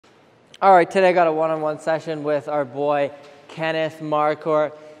All right, today I got a one-on-one session with our boy, Kenneth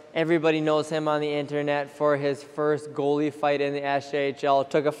Marcourt. Everybody knows him on the internet for his first goalie fight in the SJHL.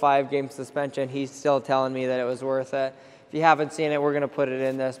 Took a 5-game suspension. He's still telling me that it was worth it. If you haven't seen it, we're going to put it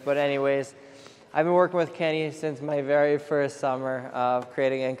in this. But anyways, I've been working with Kenny since my very first summer of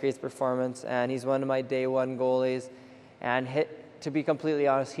creating increased performance, and he's one of my day one goalies. And to be completely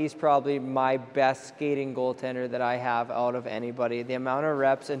honest, he's probably my best skating goaltender that I have out of anybody. The amount of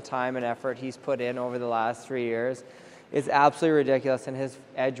reps and time and effort he's put in over the last 3 years is absolutely ridiculous, and his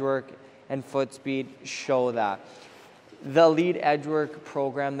edge work and foot speed show that. The Elite Edgework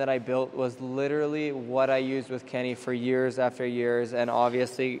program that I built was literally what I used with Kenny for years after years, and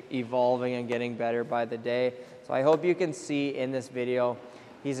obviously evolving and getting better by the day. So I hope you can see in this video,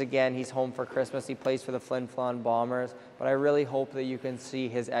 he's home for Christmas. He plays for the Flin Flon Bombers, but I really hope that you can see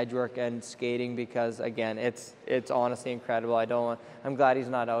his edge work and skating because, again, it's honestly incredible. I'm glad he's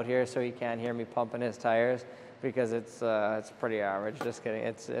not out here so he can't hear me pumping his tires because it's pretty average. Just kidding.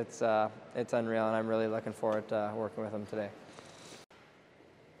 It's unreal, and I'm really looking forward to working with him today.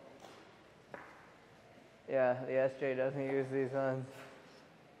 Yeah, the SJ doesn't use these ones.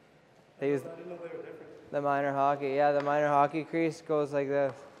 They use the minor hockey. Yeah, the minor hockey crease goes like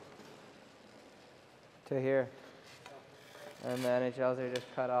this to here. And the NHLs are just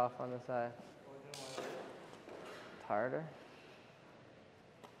cut off on the side. It's harder.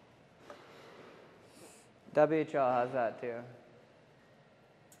 WHL has that too.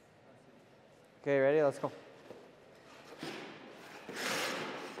 Okay, ready? Let's go.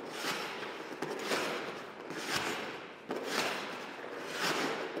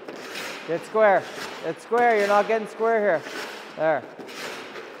 Get square. Get square. You're not getting square here. There.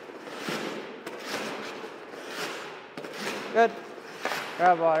 Good.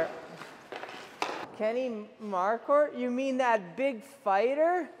 Grab water. Kenny Marcourt? You mean that big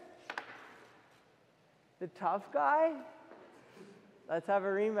fighter? The tough guy? Let's have a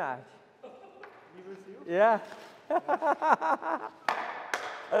rematch. Yeah.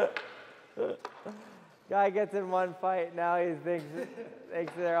 Guy gets in one fight, now he thinks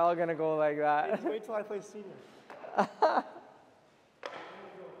they're all going to go like that. Wait till I play senior.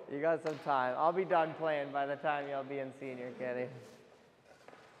 You got some time. I'll be done playing by the time you'll be in senior, Kenny.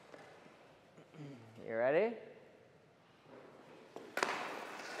 You ready?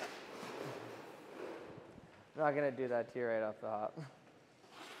 I'm not going to do that to you right off the hop.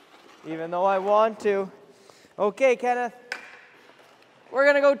 Even though I want to. Okay, Kenneth. We're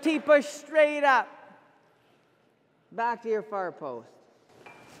going to go T-push straight up. Back to your far post.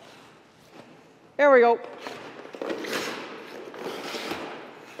 Here we go.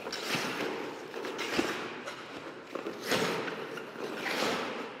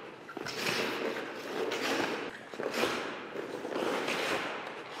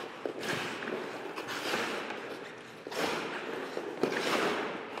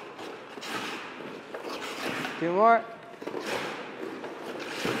 Two more.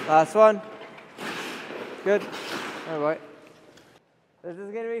 Last one. Good. All right. This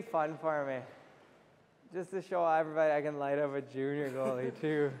is going to be fun for me. Just to show everybody I can light up a junior goalie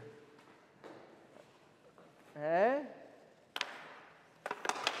too. Hey?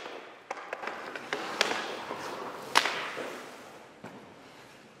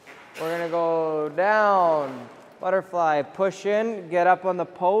 We're going to go down, butterfly, push in, get up on the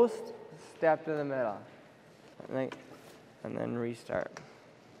post, step to the middle. And then restart.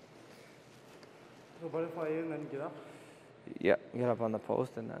 So butterfly in and then get up? Yeah, get up on the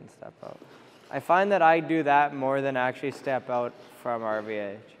post and then step out. I find that I do that more than actually step out from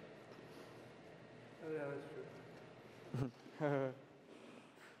RVH. Oh, yeah, that's true.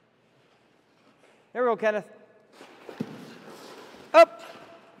 Here we go, Kenneth. Up!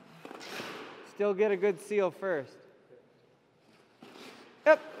 Still get a good seal first.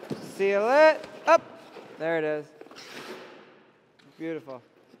 Up! Seal it. Up! There it is. Beautiful.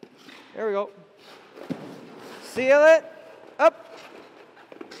 Here we go. Seal it. Up.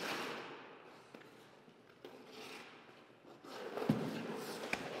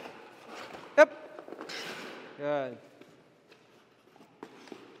 Up. Good.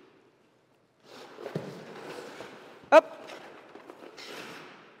 Up.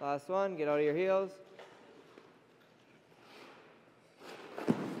 Last one. Get out of your heels.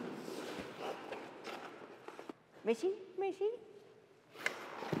 Missy? Missy?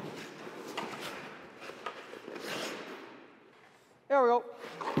 There we go.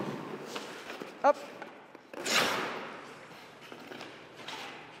 Up.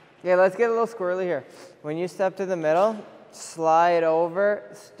 Yeah, let's get a little squirrely here. When you step to the middle, slide over,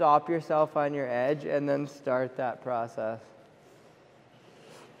 stop yourself on your edge, and then start that process.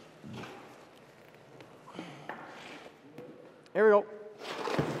 Here we go.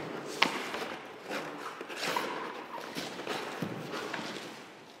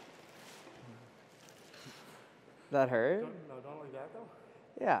 That hurt? Don't like that though.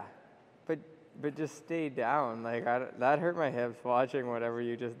 Yeah, but just stay down. Like that hurt my hips watching whatever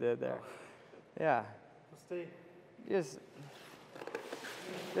you just did there. Yeah. Stay. Just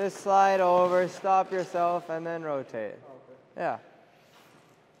slide over, stop yourself, and then rotate. Okay. Yeah.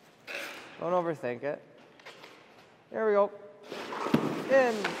 Don't overthink it. Here we go.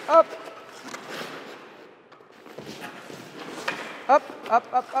 In, up. Up,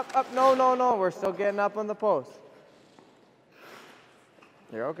 up, up, up, up. No, no, no. We're still getting up on the post.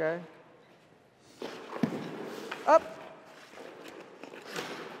 You're okay. Up.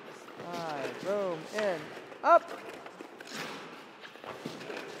 Slide, boom, in, up.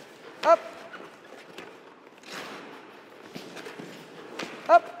 Up.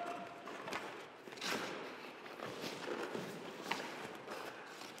 Up.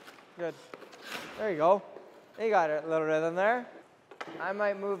 Good. There you go. You got a little rhythm there. I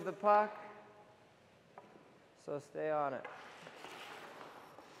might move the puck, so stay on it.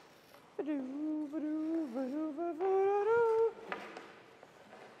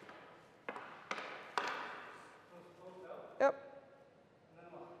 Yep.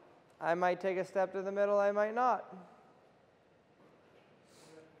 I might take a step to the middle, I might not.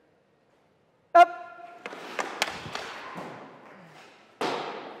 Up.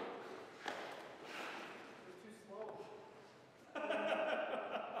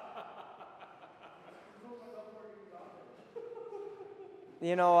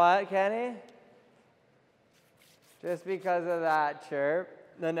 You know what, Kenny? Just because of that chirp,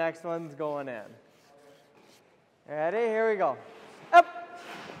 the next one's going in. Ready? Here we go. Up.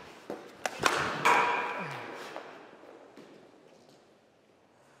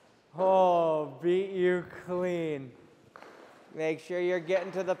 Oh, beat you clean. Make sure you're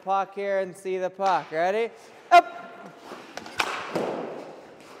getting to the puck here and see the puck. Ready? Up.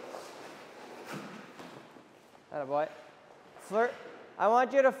 Atta boy. Flirt. I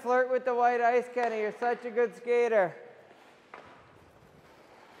want you to flirt with the white ice, Kenny. You're such a good skater.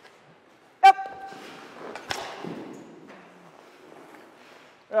 Up.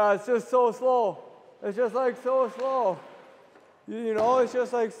 Yeah, it's just so slow. It's just like so slow. You know, it's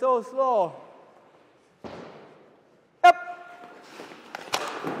just like so slow. Up.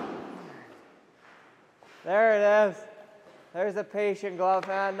 There it is. There's a patient glove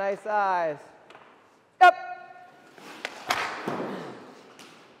hand. Nice eyes. Up.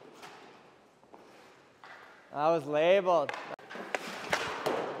 That was labeled.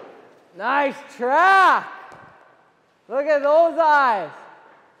 Nice track. Look at those eyes.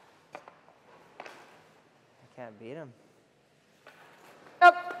 I can't beat him.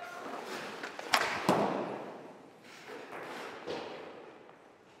 Up.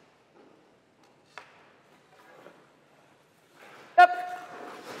 Up.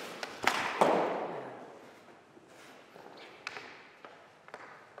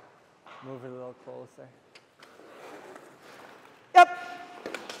 Move it a little closer. Yep.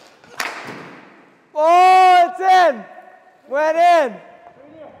 Oh, it's in. Went in.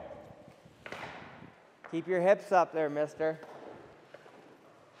 Keep your hips up there, mister.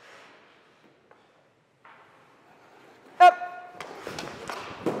 Up.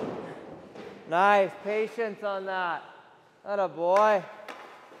 Nice. Patience on that. Atta boy.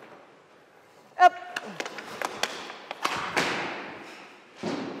 Up.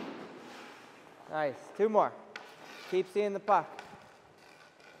 Nice. Two more. Keep seeing the puck.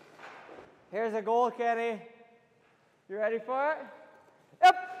 Here's a goal, Kenny. You ready for it?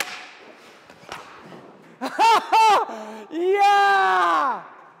 Yep. Yeah!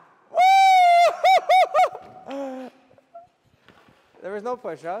 Woo! There was no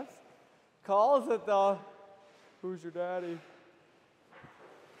push-ups. Calls it though. Who's your daddy?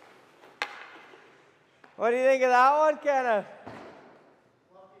 What do you think of that one, Kenneth?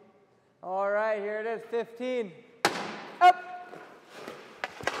 All right, here it is, 15. Up.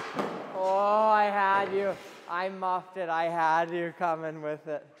 Oh, I had you. I muffed it. I had you coming with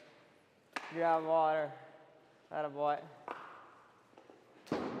it. Grab water. Atta boy.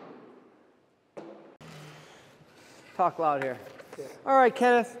 Talk loud here. Yeah. All right,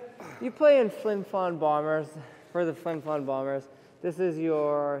 Kenneth. You play in Flin Flon Bombers, for the Flin Flon Bombers. This is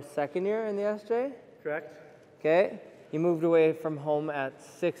your second year in the SJ? Correct. Okay. You moved away from home at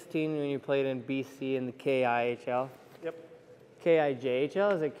 16 when you played in BC in the KIHL. Yep.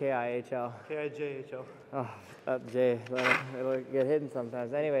 KIJHL? Is it KIHL? KIJHL. Oh, that J. It'll get hidden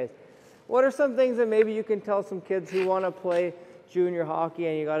sometimes. Anyways, what are some things that maybe you can tell some kids who want to play junior hockey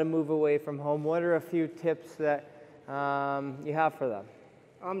and you got to move away from home? What are a few tips that you have for them?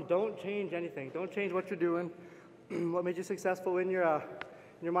 Don't change anything. Don't change what you're doing. What made you successful in your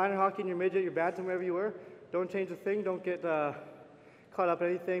minor hockey, in your midget, your bantam, wherever you were. Don't change a thing. Don't get caught up in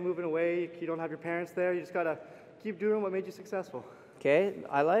anything, moving away. You don't have your parents there. You just got to keep doing what made you successful. Okay,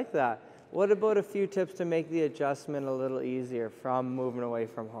 I like that. What about a few tips to make the adjustment a little easier from moving away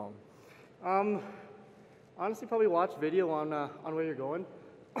from home? Honestly, probably watch video on where you're going,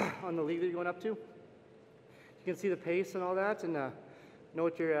 on the league that you're going up to. You can see the pace and all that, and know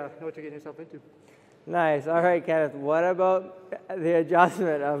what you're getting yourself into. Nice. All right, Kenneth. What about the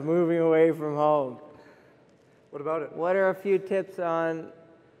adjustment of moving away from home? What about it? What are a few tips on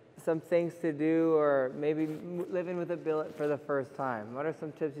some things to do, or maybe living with a billet for the first time? What are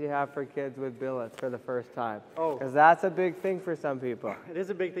some tips you have for kids with billets for the first time? Oh, because that's a big thing for some people. It is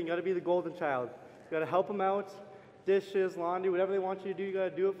a big thing. You got to be the golden child. You got to help them out, dishes, laundry, whatever they want you to do. You got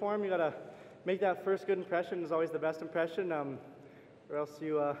to do it for them. You got to make that first good impression. Is always the best impression, or else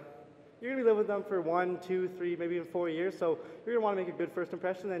you're gonna be living with them for 1, 2, 3, maybe even 4 years. So you're gonna want to make a good first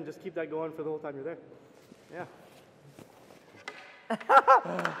impression, and just keep that going for the whole time you're there. Yeah.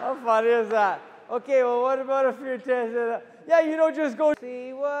 How funny is that? Okay, well, what about a few tips? Yeah, you don't just go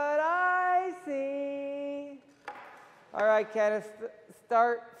see what I see. All right, Kenneth,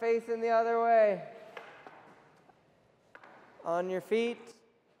 start facing the other way. On your feet,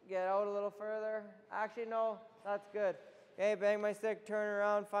 get out a little further. Actually, no, that's good. Okay, bang my stick, turn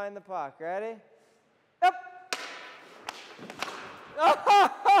around, find the puck. Ready? Yep.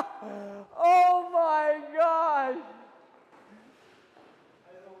 Oh my gosh.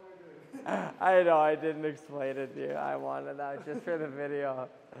 I know, I didn't explain it to you. I wanted that just for the video.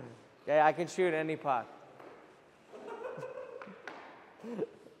 Okay, I can shoot any puck.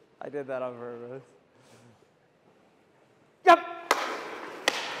 I did that on purpose. Yep!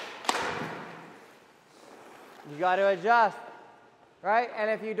 You got to adjust, right?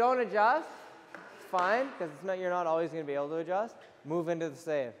 And if you don't adjust, it's fine, because you're not always going to be able to adjust. Move into the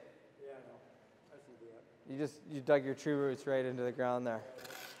save. Yeah, I know. I see that. You dug your true roots right into the ground there.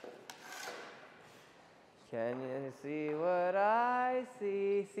 Can you see what I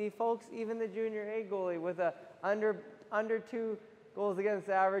see? See, folks, even the junior A goalie with a under 2 goals against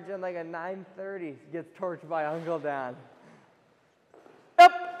average and like a .930 gets torched by Uncle Dan.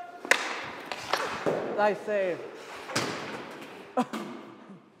 Yep. Nice save. You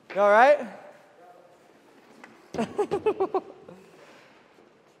all right?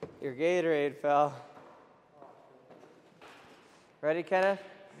 Your Gatorade fell. Ready, Kenneth?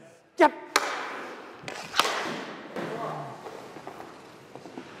 Yep.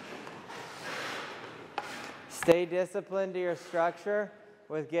 Stay disciplined to your structure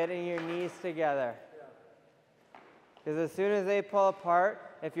with getting your knees together. Because as soon as they pull apart,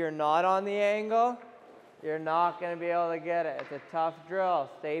 if you're not on the angle, you're not going to be able to get it. It's a tough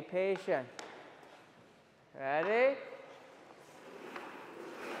drill. Stay patient. Ready?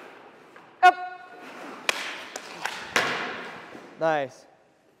 Up! Nice.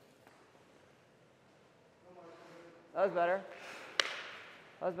 That was better.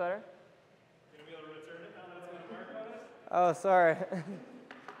 That was better. Oh, sorry.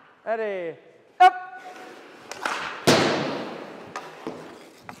 Ready? Up!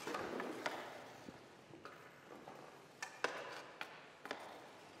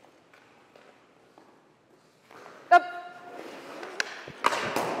 Up!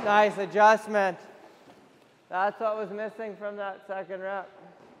 Nice adjustment. That's what was missing from that second rep.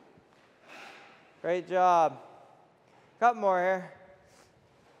 Great job. Couple more here.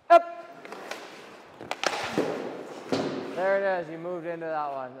 Up! There it is. You moved into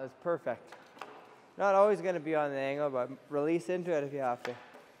that one. That's perfect. Not always going to be on the angle, but release into it if you have to.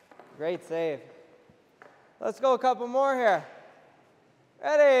 Great save. Let's go a couple more here.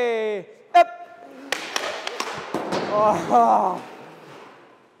 Ready? Up! Oh!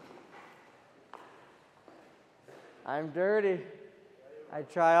 I'm dirty. I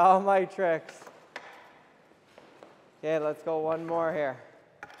try all my tricks. Okay, let's go one more here.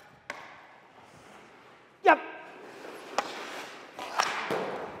 Yep!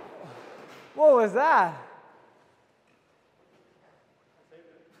 What was that?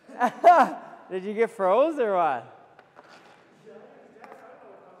 Did you get froze or what?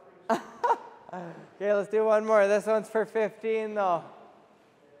 Okay, let's do one more. This one's for 15 though.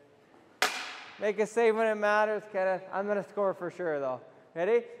 Make a save when it matters, Kenneth. I'm going to score for sure though.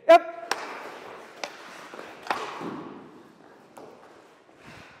 Ready? Yep!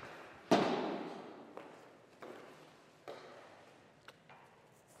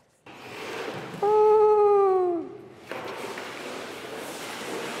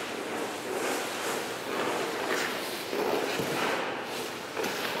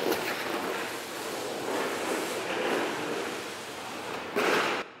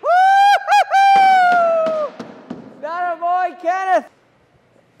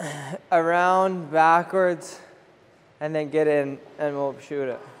 Around, backwards, and then get in, and we'll shoot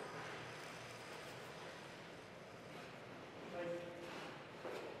it.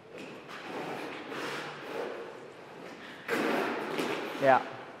 Yeah.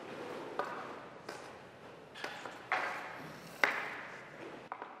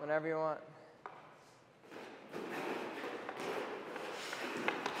 Whenever you want.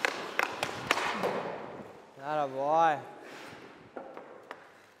 Atta boy.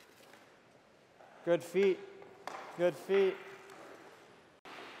 Good feet. Good feet.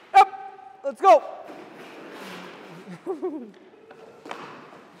 Up! Let's go!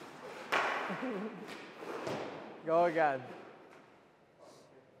 Go again.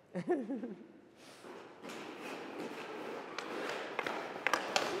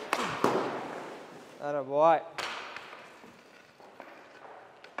 Atta boy.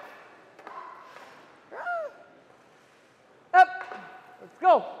 Up! Let's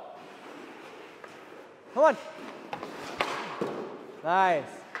go! Come on. Nice.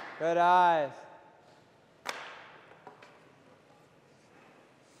 Good eyes.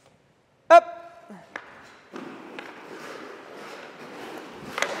 Up!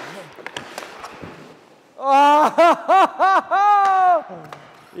 Oh!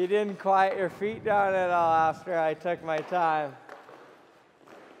 You didn't quiet your feet down at all after I took my time.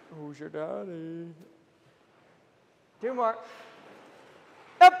 Who's your daddy? 2 more.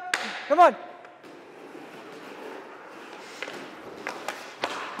 Up! Come on.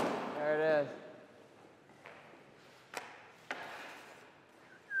 There it is.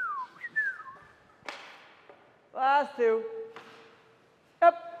 Last 2.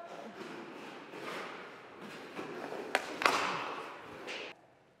 Up.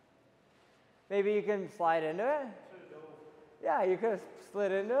 Maybe you can slide into it? Yeah, you could have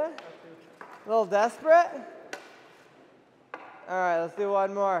slid into it. A little desperate? All right, let's do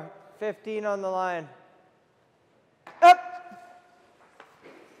one more. 15 on the line. Up!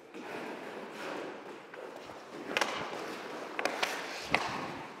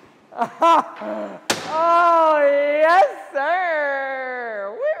 Oh, yes,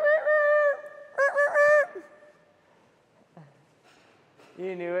 sir!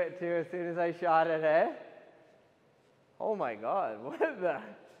 You knew it too as soon as I shot it, eh? Oh my God, what is that?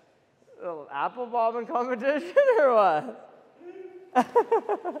 A little apple bobbing competition or what?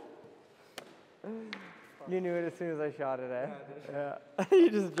 You knew it as soon as I shot it, eh? Yeah.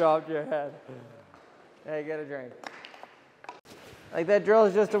 You just dropped your head. Hey, get a drink. Like that drill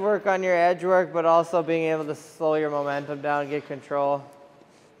is just to work on your edge work, but also being able to slow your momentum down, get control,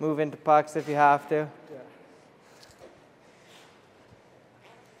 move into pucks if you have to. Yeah.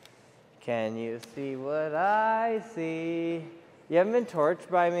 Can you see what I see? You haven't been torched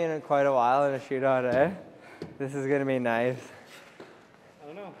by me in quite a while in a shootout, eh? This is gonna be nice. I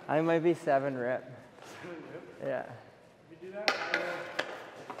don't know. I might be 7 rip. 7 rip? Yeah. If you do that,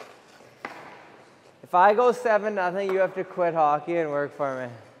 If I go 7-0, you have to quit hockey and work for me.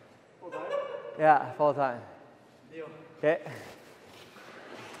 full time? Yeah, full time. Deal. Okay.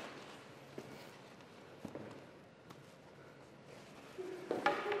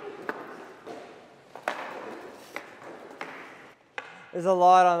 There's a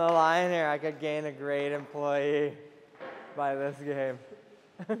lot on the line here. I could gain a great employee by this game.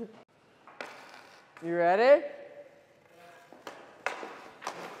 You ready?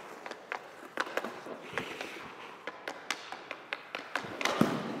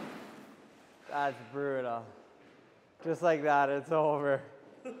 That's brutal. Just like that, it's over.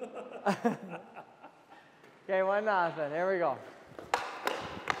 Okay, 1-0. Here we go.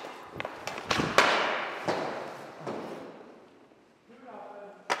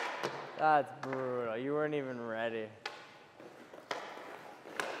 That's brutal. You weren't even ready.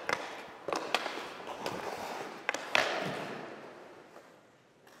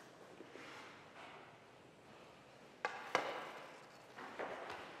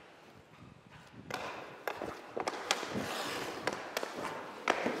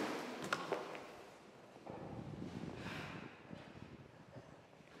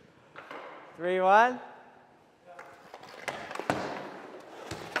 Three, 1.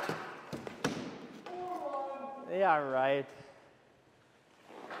 Yeah, right.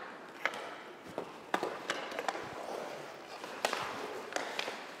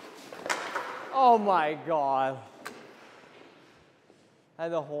 Oh my God.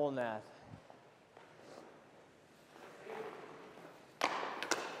 And the whole net.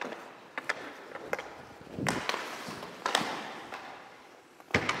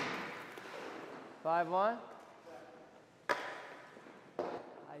 Five, 1. I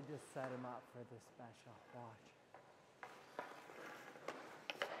just set him up for the special. Watch.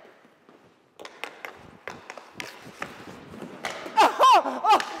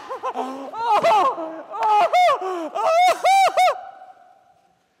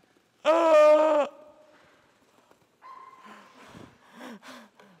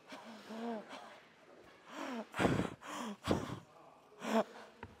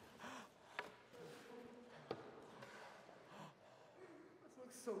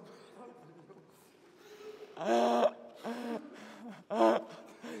 Oh,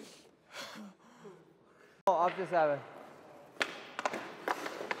 up to 7.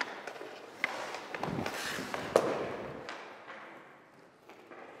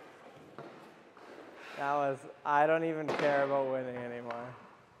 That was, I don't even care about winning anymore.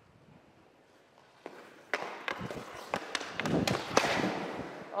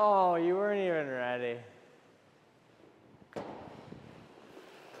 Oh, you weren't even ready.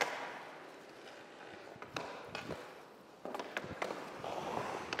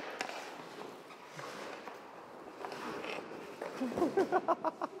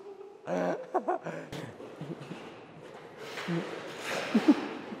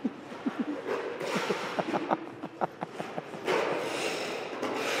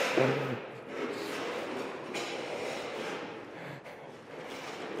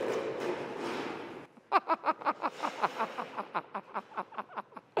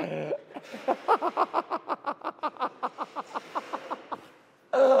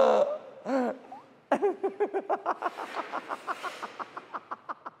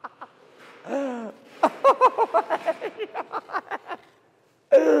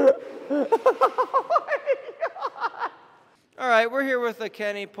 All right, we're here with the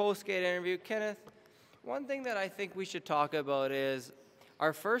Kenny post-skate interview. Kenneth, one thing that I think we should talk about is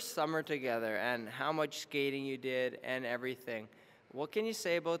our first summer together and how much skating you did and everything. What can you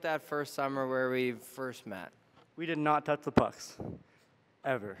say about that first summer where we first met? We did not touch the pucks.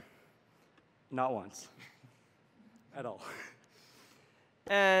 Ever. Not once. At all.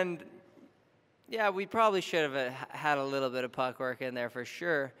 And yeah, we probably should have had a little bit of puck work in there for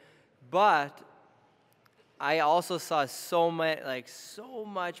sure, but I also saw so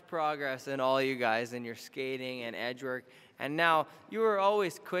much progress in all you guys in your skating and edge work. And now you were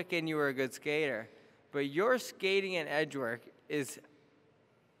always quick and you were a good skater, but your skating and edge work is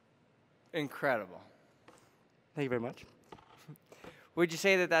incredible. Thank you very much. Would you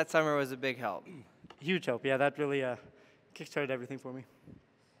say that that summer was a big help? Huge help. Yeah, that really kickstarted everything for me.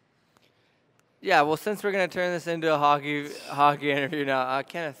 Yeah, well, since we're going to turn this into a hockey interview now,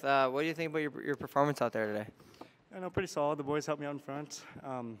 Kenneth, what do you think about your performance out there today? I know, pretty solid. The boys helped me out in front.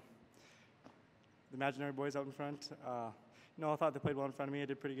 The imaginary boys out in front. I thought they played well in front of me. I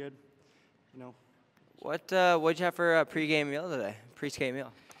did pretty good. What'd you have for a pre-game meal today? Pre-skate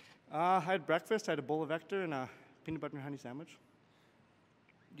meal? I had breakfast. I had a bowl of Vector and a peanut butter and honey sandwich.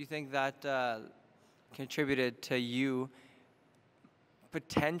 Do you think that contributed to you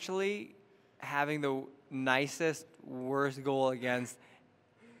potentially having the nicest, worst goal against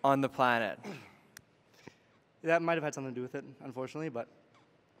on the planet? That might have had something to do with it, unfortunately, but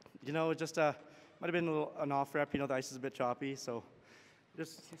it just might have been an off rep. The ice is a bit choppy, so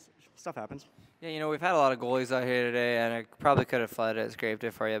just stuff happens. Yeah, we've had a lot of goalies out here today, and I probably could have flooded it, scraped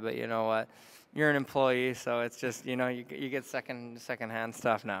it for you, but you know what? You're an employee, so it's just, you get second-hand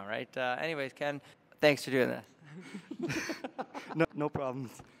stuff now, right? Anyways, Ken, thanks for doing this. No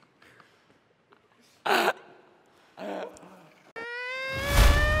problems.